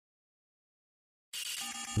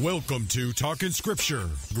Welcome to Talkin Scripture.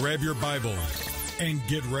 Grab your Bible and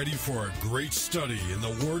get ready for a great study in the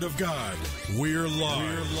Word of God. We're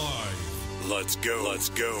live. Let's go.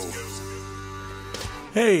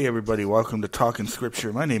 Hey everybody, welcome to Talkin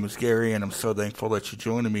Scripture. My name is Gary and I'm so thankful that you're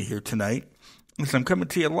joining me here tonight as I'm coming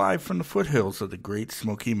to you live from the foothills of the Great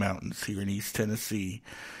Smoky Mountains here in East Tennessee.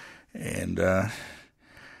 And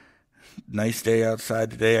nice day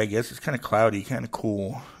outside today. I guess it's kind of cloudy, kind of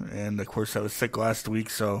cool. And of course I was sick last week,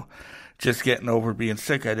 so just getting over being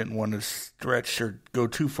sick, I didn't want to stretch or go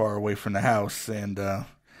too far away from the house. And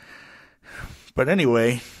but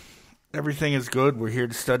anyway, everything is good. We're here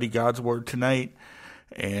to study God's Word tonight.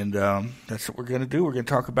 And that's what we're going to do. We're going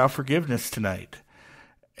to talk about forgiveness tonight.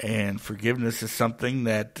 And forgiveness is something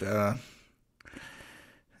that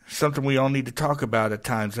something we all need to talk about at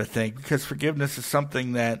times, I think, because forgiveness is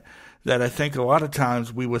something that I think a lot of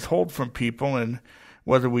times we withhold from people, and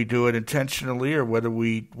whether we do it intentionally or whether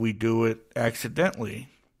we do it accidentally.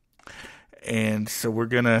 And so we're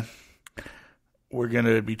gonna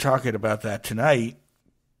be talking about that tonight.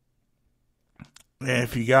 And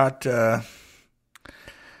if you got let's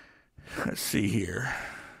see here.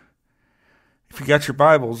 If you got your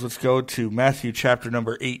Bibles, let's go to Matthew chapter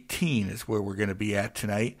number 18 is where we're going to be at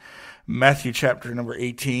tonight. Matthew chapter number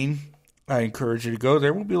 18. I encourage you to go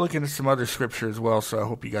there. We'll be looking at some other scripture as well, so I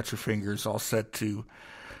hope you got your fingers all set to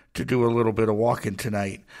do a little bit of walking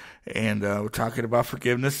tonight. And we're talking about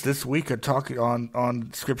forgiveness. This week I'm talking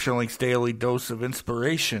on Scripture Link's Daily Dose of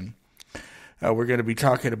Inspiration. We're going to be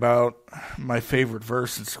talking about my favorite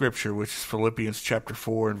verse in Scripture, which is Philippians chapter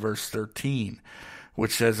 4 and verse 13,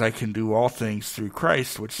 which says, I can do all things through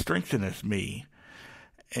Christ, which strengtheneth me.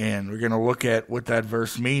 And we're going to look at what that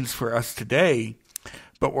verse means for us today,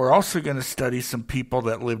 but we're also going to study some people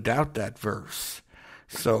that lived out that verse.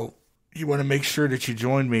 So you want to make sure that you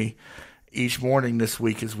join me each morning this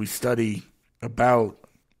week as we study about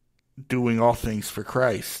doing all things for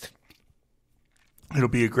Christ. It'll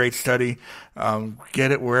be a great study.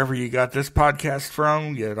 Get it wherever you got this podcast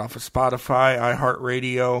from. Get it off of Spotify,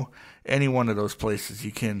 iHeartRadio, any one of those places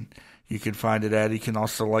you can find it at. You can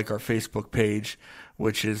also like our Facebook page,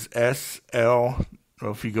 which is if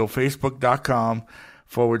you go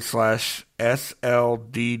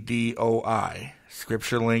facebook.com/SLDDOI.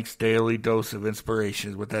 Scripture Links Daily Dose of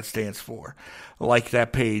Inspiration is what that stands for. Like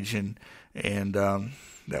that page, and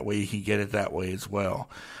that way you can get it that way as well.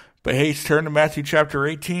 But hey, turn to Matthew chapter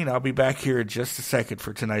 18. I'll be back here in just a second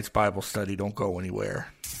for tonight's Bible study. Don't go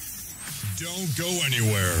anywhere. Don't go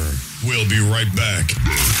anywhere. We'll be right back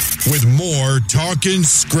with more Talkin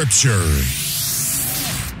Scripture.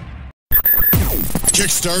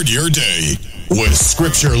 Kickstart your day with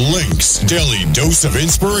Scripture Links Daily Dose of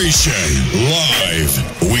Inspiration.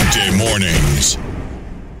 Live weekday mornings.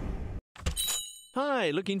 Hi,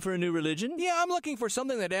 looking for a new religion? Yeah, I'm looking for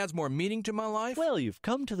something that adds more meaning to my life. Well, you've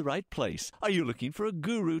come to the right place. Are you looking for a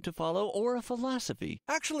guru to follow or a philosophy?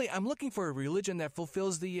 Actually, I'm looking for a religion that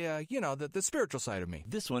fulfills the spiritual side of me.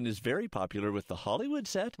 This one is very popular with the Hollywood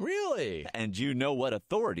set. Really? And you know what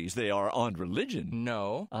authorities they are on religion.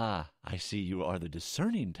 No. Ah, I see you are the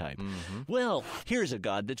discerning type. Mm-hmm. Well, here's a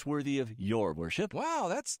God that's worthy of your worship.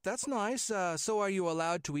 Wow, that's nice. So are you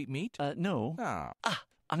allowed to eat meat? No. Ah.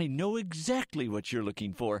 I know exactly what you're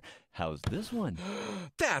looking for. How's this one?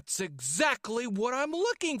 That's exactly what I'm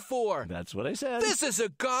looking for. That's what I said. This is a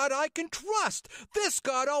God I can trust. This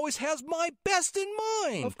God always has my best in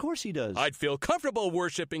mind. Of course he does. I'd feel comfortable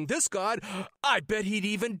worshiping this God. I bet he'd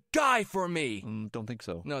even die for me. Don't think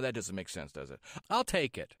so. No, that doesn't make sense, does it? I'll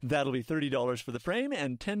take it. That'll be $30 for the frame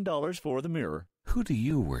and $10 for the mirror. Who do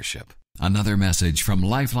you worship? Another message from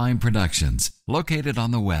Lifeline Productions, located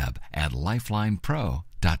on the web at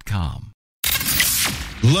lifelinepro.com.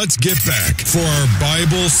 Let's get back for our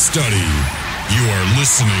Bible study. You are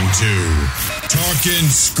listening to Talkin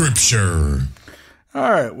Scripture.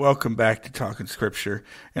 All right, welcome back to Talkin Scripture.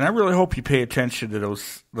 And I really hope you pay attention to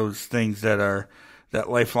those things that are that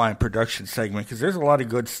Lifeline production segment, because there's a lot of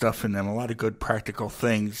good stuff in them, a lot of good practical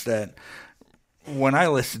things that when I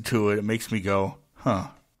listen to it, it makes me go, huh.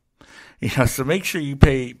 So make sure you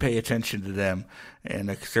pay attention to them, and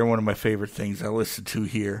because they're one of my favorite things I listen to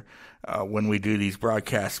here when we do these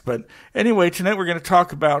broadcasts. But anyway, tonight we're going to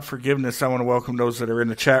talk about forgiveness. I want to welcome those that are in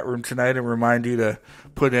the chat room tonight and remind you to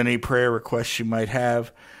put any prayer requests you might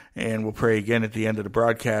have, and we'll pray again at the end of the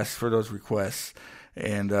broadcast for those requests.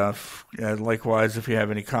 And likewise, if you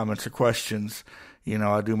have any comments or questions,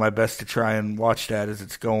 I'll do my best to try and watch that as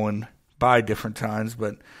it's going by different times,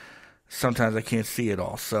 but sometimes I can't see it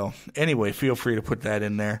all. So anyway, feel free to put that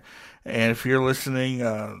in there. And if you're listening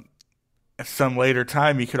at some later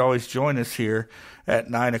time, you could always join us here at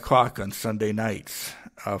 9 o'clock on Sunday nights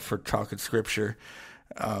for Talkin Scripture.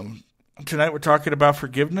 Tonight we're talking about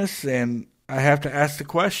forgiveness, and I have to ask the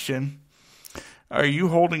question, are you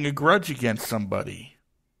holding a grudge against somebody?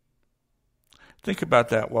 Think about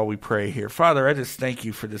that while we pray here. Father, I just thank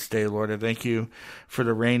you for this day, Lord. I thank you for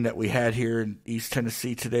the rain that we had here in East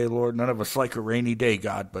Tennessee today, Lord. None of us like a rainy day,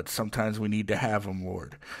 God, but sometimes we need to have them,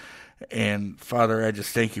 Lord. And Father, I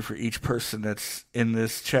just thank you for each person that's in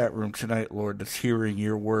this chat room tonight, Lord, that's hearing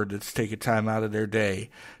your word, that's taking time out of their day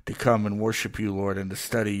to come and worship you, Lord, and to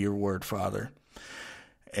study your word, Father.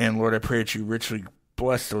 And Lord, I pray that you richly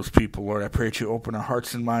bless those people, Lord. I pray that you open our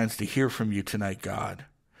hearts and minds to hear from you tonight, God.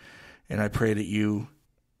 And I pray that you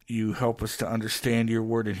help us to understand your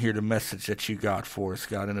word and hear the message that you got for us,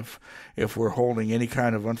 God. And if we're holding any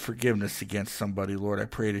kind of unforgiveness against somebody, Lord, I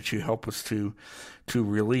pray that you help us to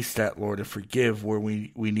release that, Lord, and forgive where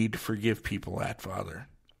we need to forgive people at, Father.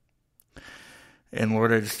 And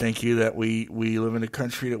Lord, I just thank you that we live in a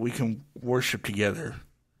country that we can worship together,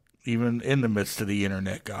 even in the midst of the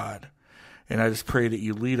internet, God. And I just pray that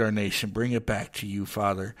you lead our nation, bring it back to you,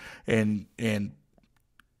 Father, and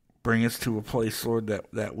bring us to a place, Lord,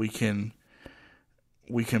 that we can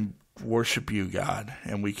worship you, God,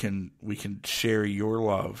 and we can share your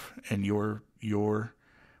love and your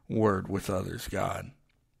word with others, God.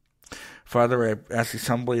 Father, I ask as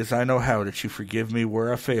humbly as I know how that you forgive me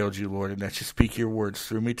where I failed you, Lord, and that you speak your words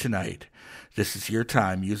through me tonight. This is your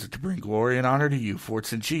time. Use it to bring glory and honor to you, for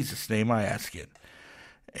it's in Jesus' name I ask it.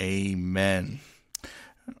 Amen.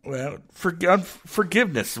 Well,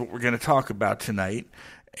 forgiveness is what we're going to talk about tonight.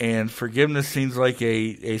 And forgiveness seems like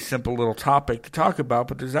a simple little topic to talk about,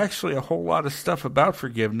 but there's actually a whole lot of stuff about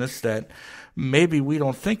forgiveness that maybe we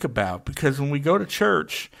don't think about. Because when we go to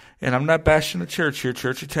church, and I'm not bashing the church here,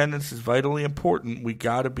 church attendance is vitally important. We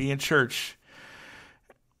got to be in church.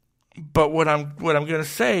 But what I'm going to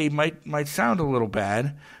say might sound a little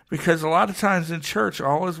bad, because a lot of times in church,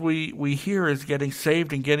 all as we hear is getting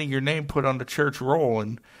saved and getting your name put on the church roll,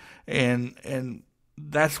 and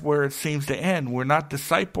that's where it seems to end. We're not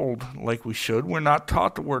discipled like we should. We're not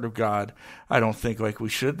taught the Word of God, I don't think, like we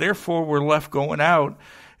should. Therefore, we're left going out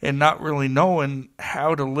and not really knowing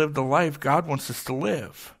how to live the life God wants us to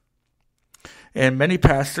live. And many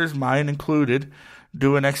pastors, mine included,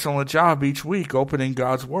 do an excellent job each week opening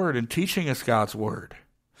God's Word and teaching us God's Word.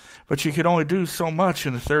 But you can only do so much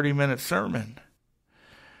in a 30-minute sermon.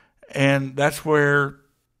 And that's where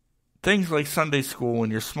things like Sunday school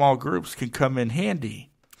and your small groups can come in handy.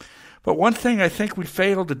 But one thing I think we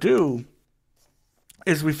fail to do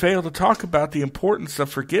is we fail to talk about the importance of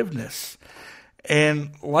forgiveness.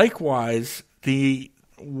 And likewise,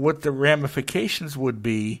 what the ramifications would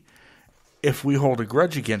be if we hold a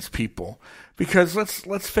grudge against people. Because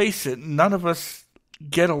let's face it, none of us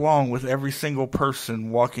get along with every single person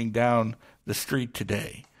walking down the street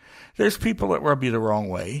today. There's people that rub you the wrong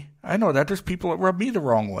way. I know that. There's people that rub me the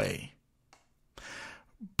wrong way.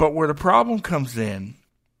 But where the problem comes in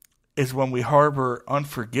is when we harbor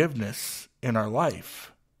unforgiveness in our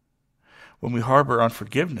life. When we harbor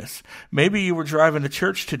unforgiveness. Maybe you were driving to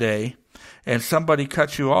church today and somebody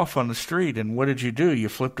cut you off on the street, and what did you do? You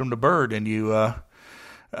flipped them the bird, and you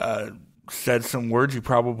said some words you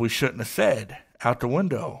probably shouldn't have said out the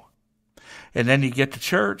window. And then you get to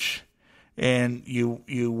church, and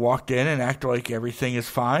you walked in and act like everything is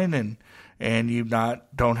fine, and you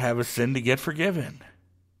don't have a sin to get forgiven.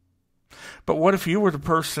 But what if you were the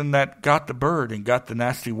person that got the bird and got the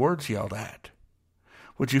nasty words yelled at?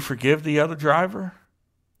 Would you forgive the other driver?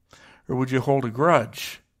 Or would you hold a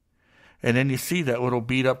grudge? And then you see that little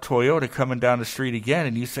beat-up Toyota coming down the street again,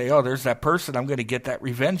 and you say, oh, there's that person. I'm going to get that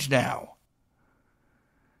revenge now.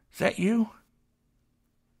 Is that you?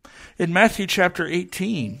 In Matthew chapter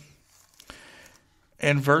 18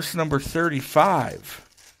 and verse number 35,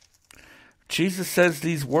 Jesus says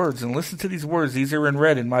these words, and listen to these words. These are in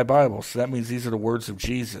red in my Bible, so that means these are the words of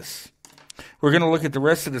Jesus. We're going to look at the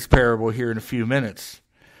rest of this parable here in a few minutes.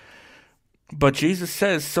 But Jesus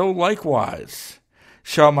says, so likewise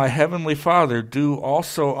shall my heavenly Father do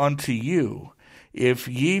also unto you, if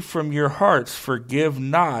ye from your hearts forgive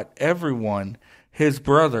not everyone his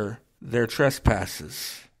brother their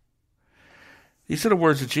trespasses. These are the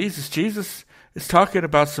words of Jesus. Jesus is talking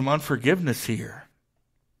about some unforgiveness here.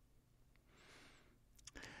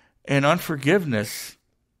 And unforgiveness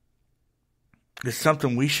is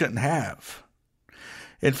something we shouldn't have.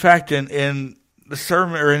 In fact, in the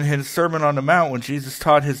sermon, or in his Sermon on the Mount, when Jesus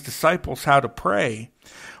taught his disciples how to pray,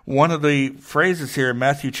 one of the phrases here in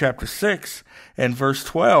Matthew chapter 6 and verse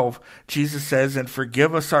 12, Jesus says, and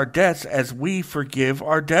forgive us our debts as we forgive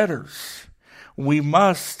our debtors. we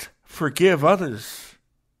must forgive others.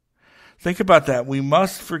 Think about that. We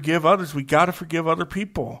must forgive others. We got to forgive other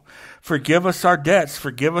people. Forgive us our debts.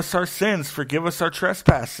 Forgive us our sins. Forgive us our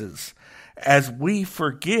trespasses as we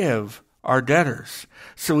forgive our debtors.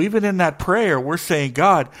 So even in that prayer, we're saying,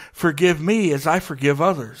 God, forgive me as I forgive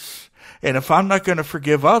others. And if I'm not going to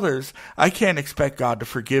forgive others, I can't expect God to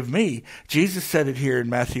forgive me. Jesus said it here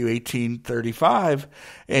in Matthew 18:35,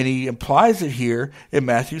 and he implies it here in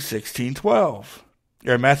Matthew 16:12.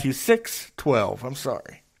 Or Matthew 6:12, I'm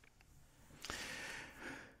sorry.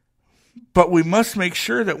 But we must make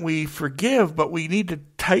sure that we forgive, but we need to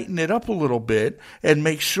tighten it up a little bit and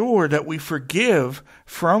make sure that we forgive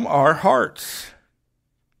from our hearts.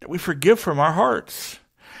 That we forgive from our hearts.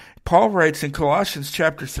 Paul writes in Colossians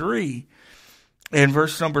chapter 3 and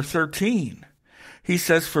verse number 13. He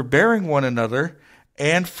says, forbearing one another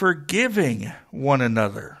and forgiving one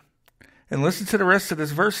another. And listen to the rest of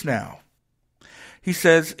this verse now. He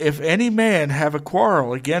says, if any man have a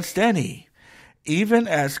quarrel against any, even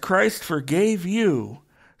as Christ forgave you,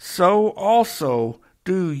 so also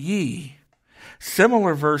do ye.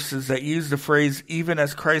 Similar verses that use the phrase, even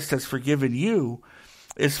as Christ has forgiven you,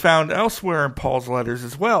 is found elsewhere in Paul's letters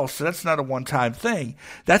as well. So that's not a one-time thing.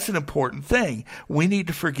 That's an important thing. We need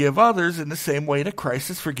to forgive others in the same way that Christ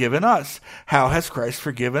has forgiven us. How has Christ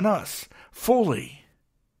forgiven us? Fully.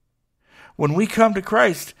 When we come to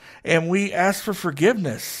Christ and we ask for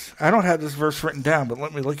forgiveness, I don't have this verse written down, but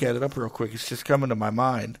let me look at it up real quick. It's just coming to my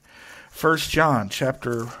mind. 1 John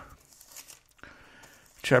chapter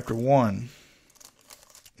 1,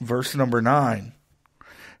 verse number 9.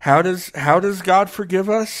 How does God forgive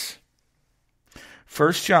us?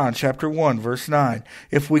 1 John chapter 1, verse 9.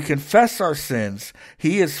 If we confess our sins,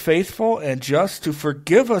 he is faithful and just to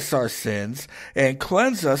forgive us our sins and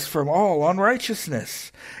cleanse us from all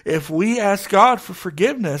unrighteousness. If we ask God for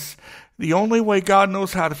forgiveness, the only way God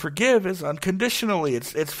knows how to forgive is unconditionally.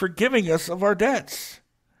 It's forgiving us of our debts.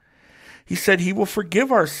 He said he will forgive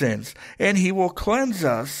our sins and he will cleanse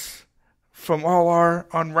us from all our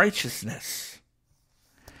unrighteousness.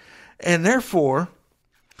 And therefore,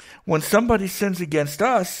 when somebody sins against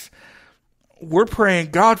us, we're praying,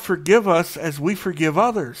 God, forgive us as we forgive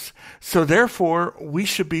others. So therefore, we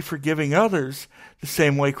should be forgiving others the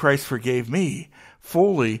same way Christ forgave me,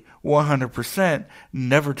 fully, 100%,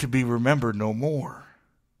 never to be remembered no more.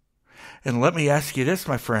 And let me ask you this,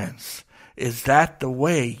 my friends. Is that the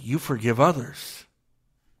way you forgive others?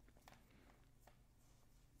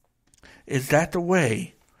 Is that the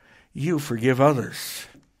way you forgive others?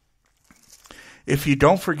 If you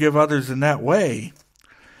don't forgive others in that way,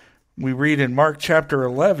 we read in Mark chapter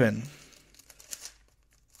 11,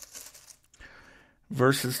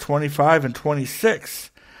 verses 25 and 26,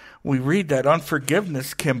 we read that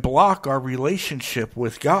unforgiveness can block our relationship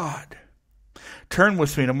with God. Turn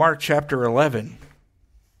with me to Mark chapter 11.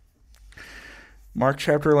 Mark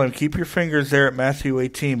chapter 11. Keep your fingers there at Matthew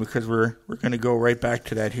 18 because we're going to go right back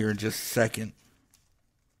to that here in just a second.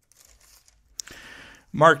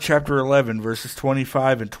 Mark chapter 11, verses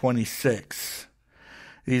 25 and 26.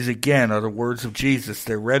 These again are the words of Jesus.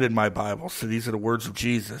 They're read in my Bible, so these are the words of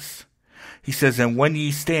Jesus. He says, and when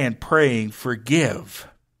ye stand praying, forgive,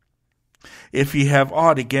 if ye have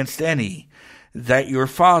aught against any, that your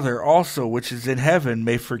Father also which is in heaven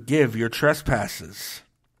may forgive your trespasses.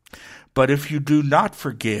 But if you do not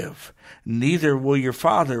forgive, neither will your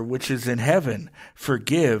Father which is in heaven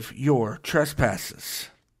forgive your trespasses.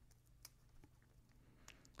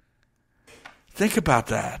 Think about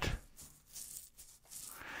that.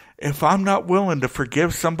 If I'm not willing to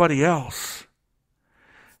forgive somebody else,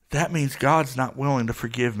 that means God's not willing to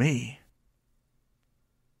forgive me.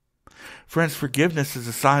 Friends, forgiveness is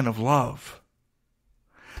a sign of love.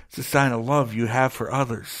 It's a sign of love you have for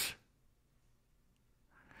others.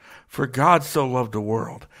 For God so loved the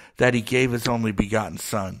world that he gave his only begotten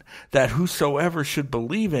Son, that whosoever should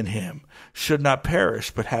believe in him should not perish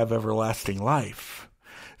but have everlasting life.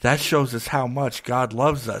 That shows us how much God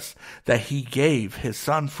loves us, that he gave his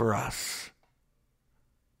Son for us.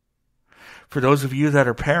 For those of you that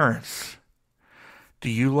are parents, do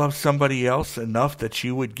you love somebody else enough that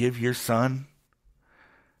you would give your son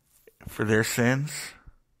for their sins?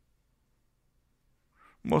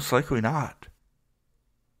 Most likely not.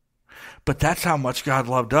 But that's how much God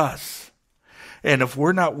loved us. And if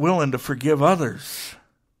we're not willing to forgive others,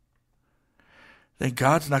 then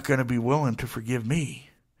God's not going to be willing to forgive me.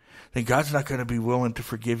 Then God's not going to be willing to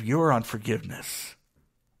forgive your unforgiveness.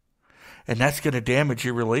 And that's going to damage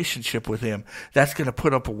your relationship with him. That's going to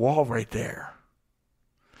put up a wall right there.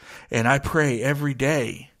 And I pray every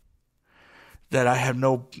day that I have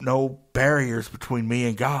no barriers between me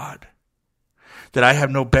and God. that I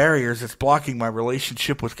have no barriers that's blocking my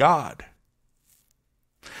relationship with God.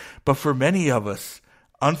 But for many of us,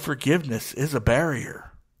 unforgiveness is a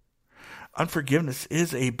barrier. Unforgiveness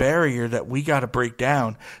is a barrier that we got to break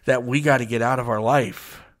down, that we got to get out of our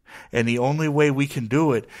life. And the only way we can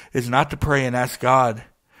do it is not to pray and ask God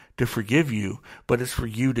to forgive you, but it's for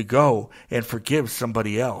you to go and forgive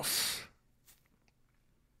somebody else.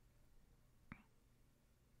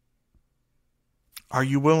 Are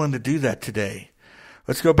you willing to do that today?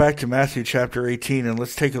 Let's go back to Matthew chapter 18 and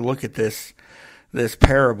let's take a look at this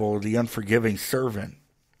parable of the unforgiving servant.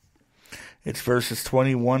 It's verses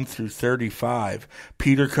 21 through 35.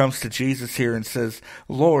 Peter comes to Jesus here and says,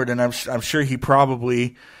 Lord, and I'm sure he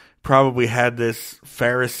probably had this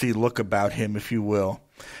Pharisee look about him, if you will.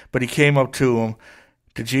 But he came up to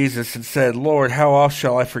Jesus and said, Lord, how oft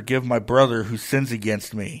shall I forgive my brother who sins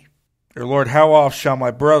against me? Or Lord, how oft shall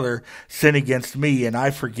my brother sin against me and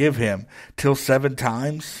I forgive him? Till 7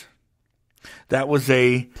 times? That was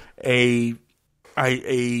a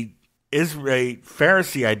Pharisee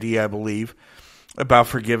idea, I believe, about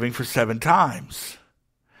forgiving for 7 times.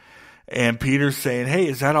 And Peter's saying, hey,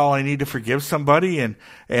 is that all I need to forgive somebody? And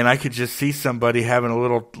I could just see somebody having a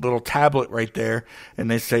little tablet right there.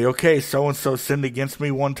 And they say, okay, so-and-so sinned against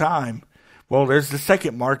me 1 time. Well, there's the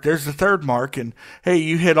 2nd mark. There's the 3rd mark. And, hey,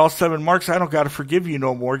 you hit all 7 marks. I don't got to forgive you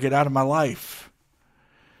no more. Get out of my life.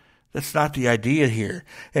 That's not the idea here.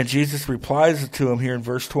 And Jesus replies to him here in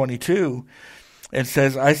verse 22 and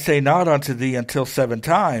says, I say not unto thee until 7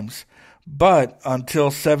 times, but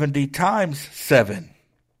until 70 times 7.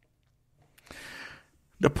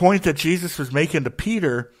 The point that Jesus was making to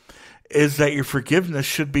Peter is that your forgiveness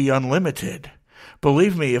should be unlimited.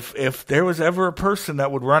 Believe me, if there was ever a person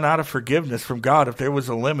that would run out of forgiveness from God, if there was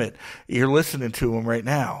a limit, you're listening to him right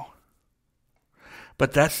now.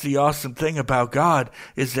 But that's the awesome thing about God,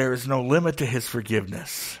 is there is no limit to his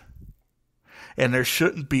forgiveness. And there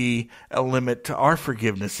shouldn't be a limit to our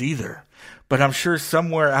forgiveness either. But I'm sure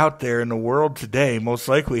somewhere out there in the world today, most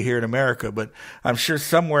likely here in America, but I'm sure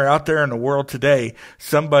somewhere out there in the world today,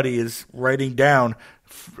 somebody is writing down,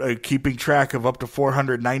 keeping track of up to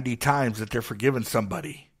 490 times that they're forgiven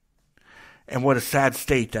somebody. And what a sad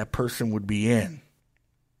state that person would be in.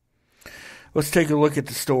 Let's take a look at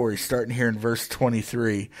the story, starting here in verse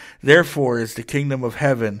 23. Therefore is the kingdom of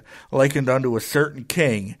heaven likened unto a certain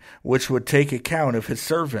king, which would take account of his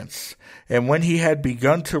servants. And when he had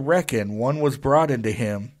begun to reckon, one was brought unto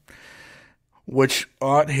him, which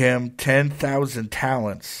ought him 10,000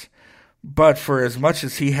 talents. But for as much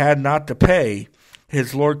as he had not to pay,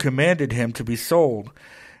 his Lord commanded him to be sold,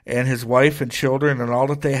 and his wife and children and all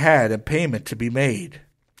that they had, and payment to be made.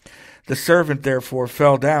 The servant therefore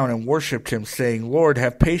fell down and worshipped him, saying, Lord,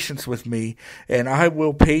 have patience with me, and I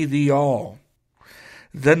will pay thee all.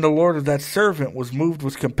 Then the Lord of that servant was moved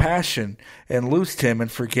with compassion, and loosed him,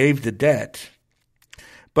 and forgave the debt.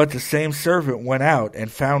 But the same servant went out,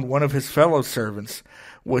 and found one of his fellow servants,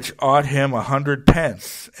 which ought him 100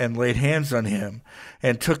 pence, and laid hands on him,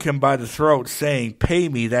 and took him by the throat, saying, Pay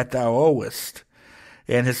me that thou owest.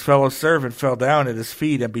 And his fellow servant fell down at his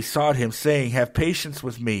feet, and besought him, saying, Have patience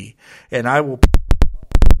with me, and I will pay.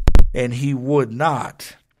 And he would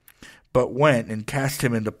not, but went and cast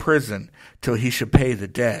him into prison, till he should pay the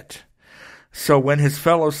debt. So when his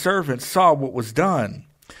fellow servants saw what was done,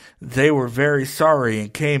 they were very sorry,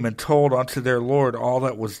 and came and told unto their Lord all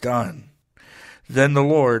that was done. Then the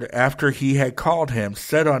Lord, after he had called him,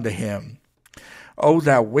 said unto him, O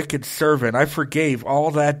thou wicked servant, I forgave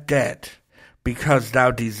all that debt, because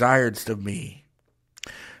thou desiredst of me.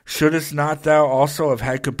 Shouldest not thou also have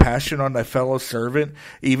had compassion on thy fellow servant,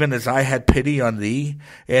 even as I had pity on thee?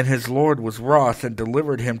 And his Lord was wroth, and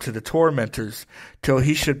delivered him to the tormentors, till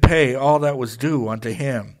he should pay all that was due unto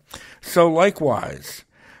him. So likewise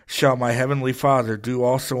shall my heavenly Father do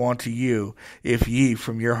also unto you, if ye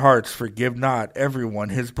from your hearts forgive not every one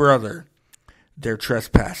his brother their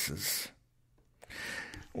trespasses.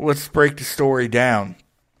 Let's break the story down.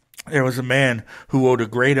 There was a man who owed a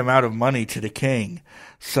great amount of money to the king,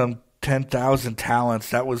 some 10,000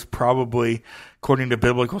 talents. That was probably, according to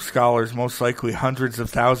biblical scholars, most likely hundreds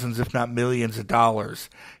of thousands, if not millions of dollars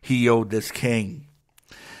he owed this king.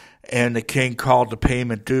 And the king called the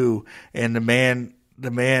payment due, and the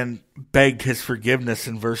man begged his forgiveness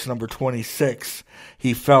in verse number 26.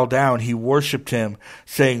 He fell down, he worshipped him,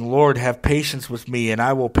 saying, Lord, have patience with me, and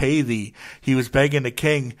I will pay thee. He was begging the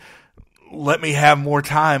king, let me have more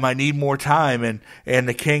time. I need more time. And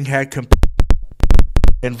the king had compassion.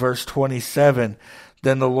 In verse 27,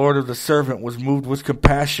 then the Lord of the servant was moved with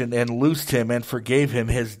compassion, and loosed him, and forgave him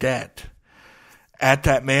his debt. At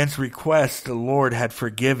that man's request, the Lord had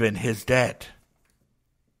forgiven his debt.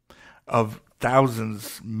 of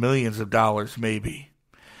thousands, millions of dollars maybe.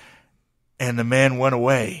 And the man went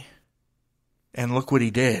away. And look what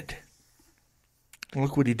he did.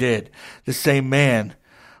 Look what he did. The same man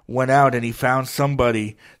went out and he found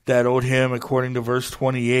somebody that owed him, according to verse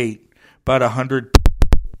 28, about 100,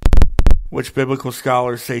 which biblical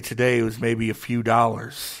scholars say today was maybe a few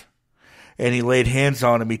dollars. And he laid hands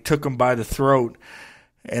on him. He took him by the throat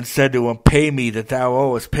and said to him, "Pay me that thou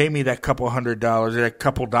owest. Pay me that couple $100, or that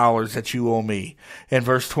couple dollars that you owe me." And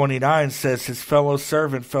verse 29 says, his fellow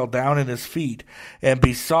servant fell down at his feet and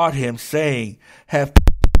besought him, saying, "Have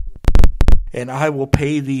and I will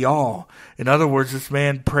pay thee all." In other words, this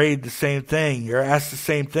man prayed the same thing, or asked the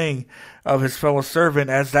same thing of his fellow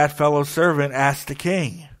servant as that fellow servant asked the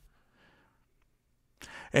king.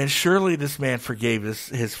 And surely this man forgave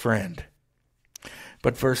his friend.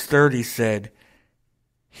 But verse 30 said,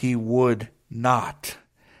 he would not,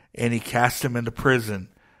 and he cast him into prison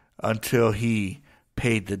until he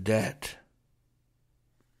paid the debt.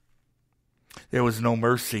 There was no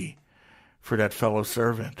mercy for that fellow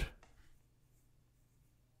servant.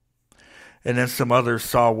 And then some others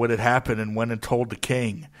saw what had happened and went and told the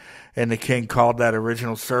king. And the king called that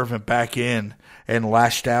original servant back in and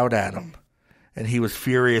lashed out at him. And he was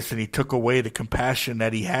furious, and he took away the compassion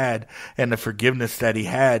that he had and the forgiveness that he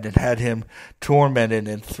had, and had him tormented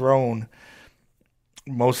and thrown,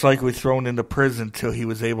 most likely thrown into prison till he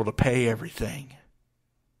was able to pay everything.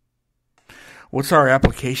 What's our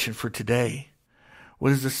application for today?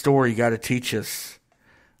 What is the story got to teach us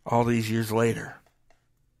all these years later?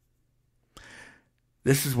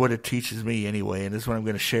 This is what it teaches me anyway, and this is what I'm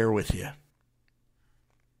going to share with you.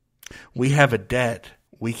 We have a debt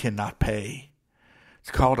we cannot pay. It's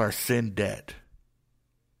called our sin debt.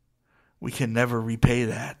 We can never repay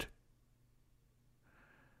that.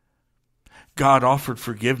 God offered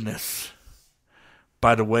forgiveness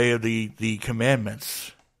by the way of the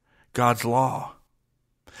commandments, God's law.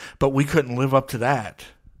 But we couldn't live up to that.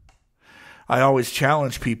 I always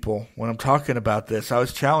challenge people when I'm talking about this. I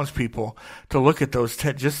always challenge people to look at those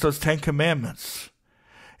 10 commandments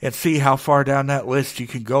and see how far down that list you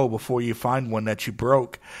can go before you find one that you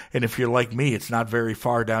broke. And if you're like me, it's not very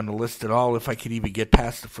far down the list at all, if I could even get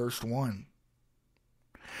past the first one.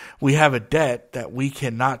 We have a debt that we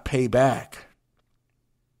cannot pay back.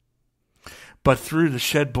 But through the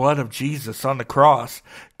shed blood of Jesus on the cross,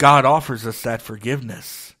 God offers us that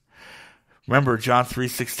forgiveness. Remember John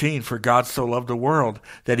 3:16, for God so loved the world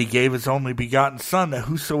that he gave his only begotten Son, that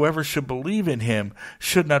whosoever should believe in him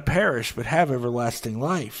should not perish but have everlasting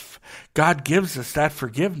life. God gives us that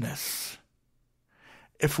forgiveness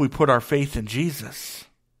if we put our faith in Jesus.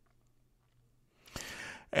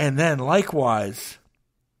 And then likewise,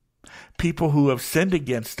 people who have sinned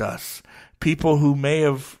against us, people who may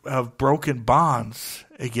have broken bonds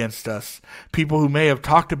against us, people who may have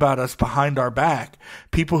talked about us behind our back,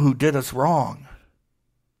 people who did us wrong.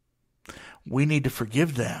 We need to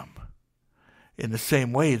forgive them in the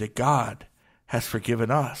same way that God has forgiven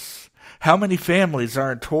us. How many families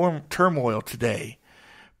are in turmoil today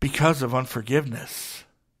because of unforgiveness?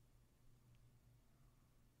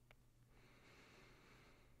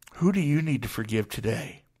 Who do you need to forgive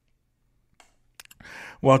today?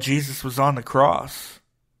 While Jesus was on the cross,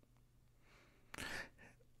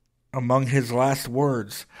 among his last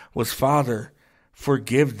words was, "Father,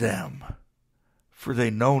 forgive them, for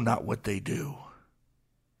they know not what they do."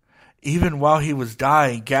 Even while he was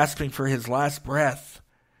dying, gasping for his last breath,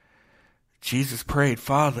 Jesus prayed,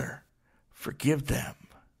 "Father, forgive them."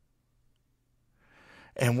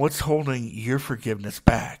 And what's holding your forgiveness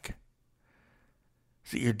back?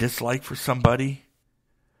 Is it your dislike for somebody?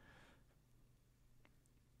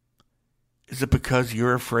 Is it because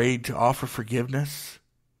you're afraid to offer forgiveness?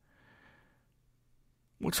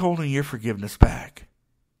 What's holding your forgiveness back?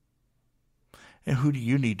 And who do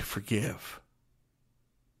you need to forgive?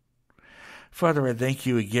 Father, I thank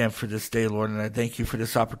you again for this day, Lord, and I thank you for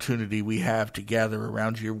this opportunity we have to gather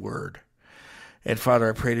around your word. And Father,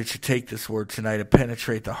 I pray that you take this word tonight and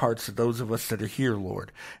penetrate the hearts of those of us that are here,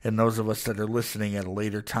 Lord, and those of us that are listening at a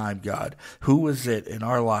later time, God. Who is it in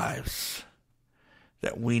our lives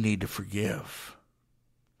that we need to forgive?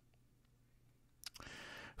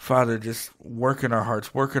 Father, just work in our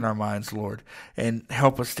hearts, work in our minds, Lord, and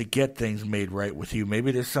help us to get things made right with you.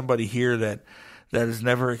 Maybe there's somebody here that has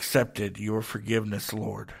never accepted your forgiveness,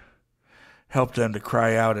 Lord. Help them to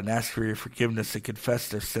cry out and ask for your forgiveness and confess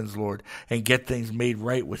their sins, Lord, and get things made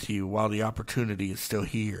right with you while the opportunity is still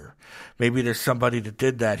here. Maybe there's somebody that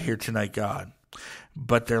did that here tonight, God,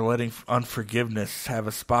 but they're letting unforgiveness have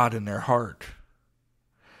a spot in their heart.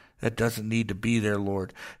 that doesn't need to be there,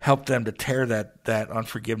 Lord. Help them to tear that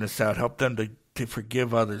unforgiveness out. Help them to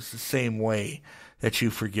forgive others the same way that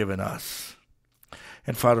you've forgiven us.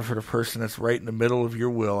 And Father, for the person that's right in the middle of your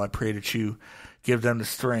will, I pray that you give them the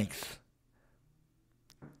strength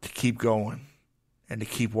to keep going and to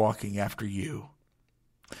keep walking after you.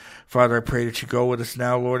 Father, I pray that you go with us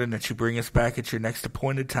now, Lord, and that you bring us back at your next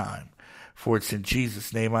appointed time. For it's in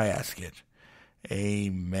Jesus' name I ask it.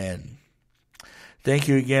 Amen. Thank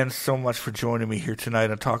you again so much for joining me here tonight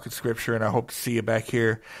on Talkin' Scripture, and I hope to see you back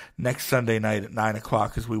here next Sunday night at 9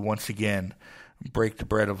 o'clock as we once again break the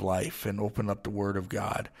bread of life and open up the Word of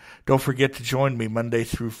God. Don't forget to join me Monday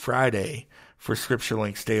through Friday for Scripture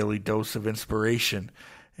Link's Daily Dose of Inspiration,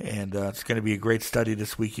 and it's going to be a great study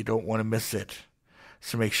this week. You don't want to miss it.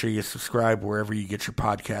 So make sure you subscribe wherever you get your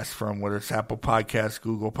podcasts from, whether it's Apple Podcasts,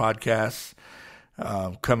 Google Podcasts,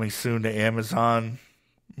 coming soon to Amazon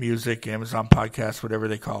Music, Amazon Podcasts, whatever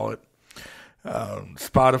they call it,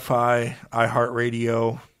 Spotify,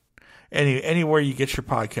 iHeartRadio, anywhere you get your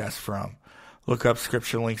podcasts from. Look up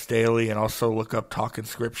Scripture Links Daily and also look up Talkin'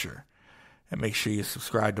 Scripture. And make sure you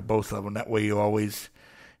subscribe to both of them. That way you always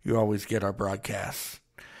get our broadcasts.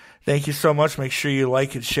 Thank you so much. Make sure you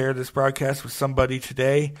like and share this broadcast with somebody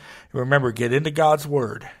today. And remember, get into God's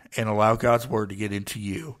Word and allow God's Word to get into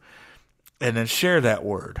you. And then share that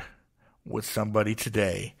Word with somebody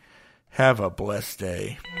today. Have a blessed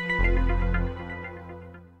day.